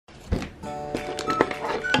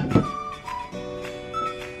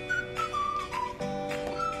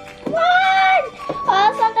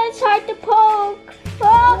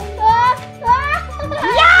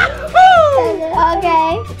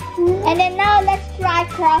And then now let's try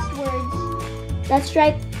crosswords. Let's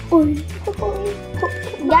try.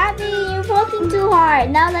 Gabby, you're poking too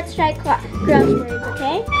hard. Now let's try crosswords,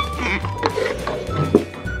 okay?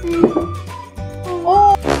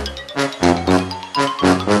 Oh.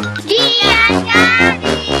 Guia and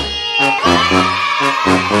Gavin!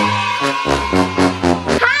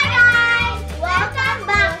 Hi guys! Welcome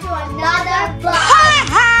back to another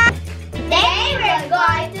vlog. Today we're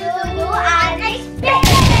going to do an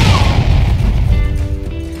experiment.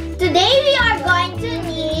 Today we are going to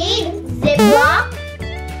need Ziploc,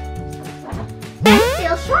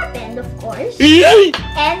 pencil sharpened of course,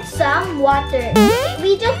 and some water.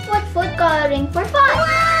 We just put food coloring for fun.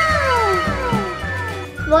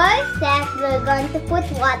 First step, we're going to put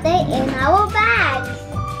water in our bags.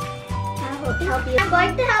 I'll help you. I'm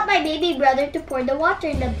going to help my baby brother to pour the water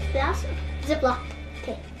in the Ziploc.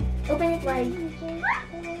 Okay, open it wide.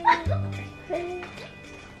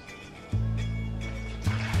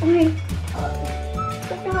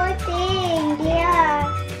 Put the whole thing, yeah.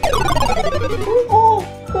 Oh,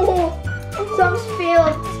 some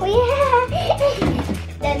spilled. Oh yeah.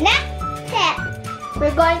 The next step,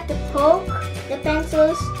 we're going to poke the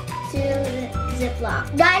pencils to the Ziploc.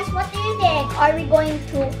 Guys, what do you think? Are we going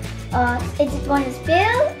to, is it going to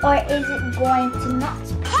spill or is it going to not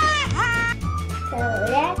spill? So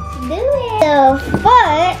let's do it.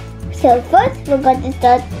 So first we're going to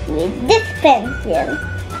start with this pencil.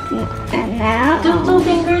 And now... Two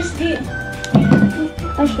fingers deep.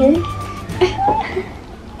 Oh, shoot.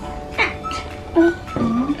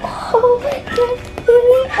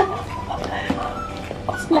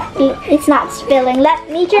 It's not spilling. Let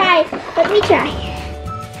me try.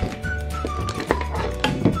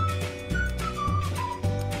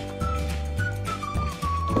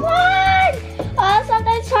 What? Oh,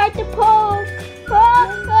 sometimes it's hard to poke.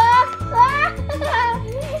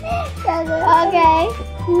 Okay.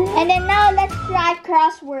 And then now let's try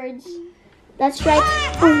crosswords. Let's try.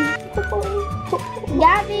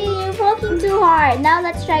 Gabby, you're poking too hard. Now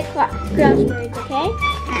let's try crosswords, okay?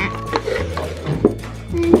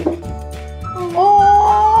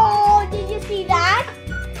 Oh, did you see that?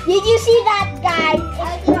 Did you see that, guys?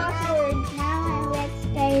 It's crosswords. Now let's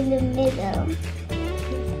try in the middle.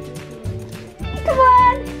 Come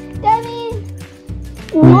on, tell me.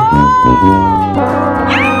 Whoa!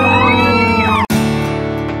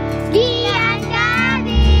 Guia and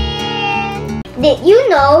Gavin! Did you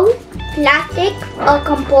know plastic are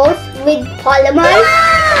composed with polymers?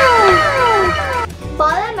 Wow!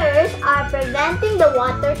 Polymers are preventing the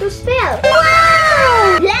water to spill.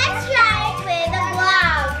 Wow! Let's try it with a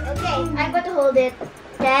glove. Okay, I'm going to hold it.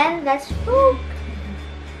 Then let's poke.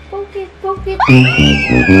 Poke it. It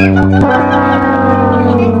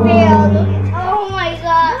failed. Oh my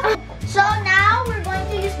god. So now we're going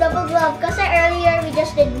to use double glove because earlier we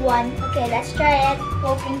just did one. Okay, let's try it.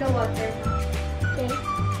 Poking the water. Okay.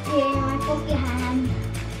 Here, you want to poke your hand.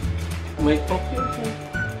 Wait, poke your hand.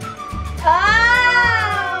 Oh!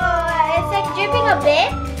 It's like dripping a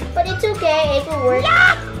bit, but it's okay. It will work.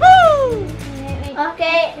 Yahoo!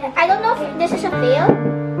 Okay, I don't know if this is a fail.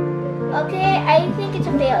 Okay, I think it's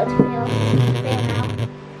a fail. It's a fail. It's a fail now.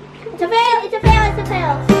 It's a fail. It's a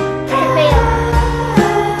fail. It's a fail.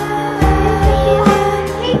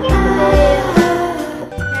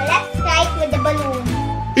 Now let's try it with the balloon.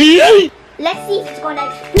 Let's see if it's gonna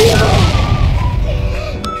explode.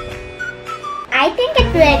 I think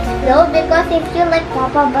it will explode because if you like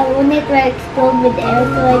pop a balloon, it will explode with air.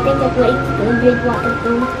 So I think it will explode with water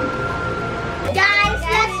too. Guys,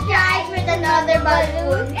 let's try it with another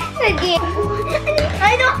balloon. Again.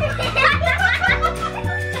 I don't.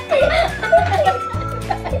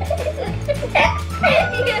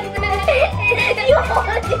 You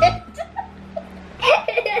hold it.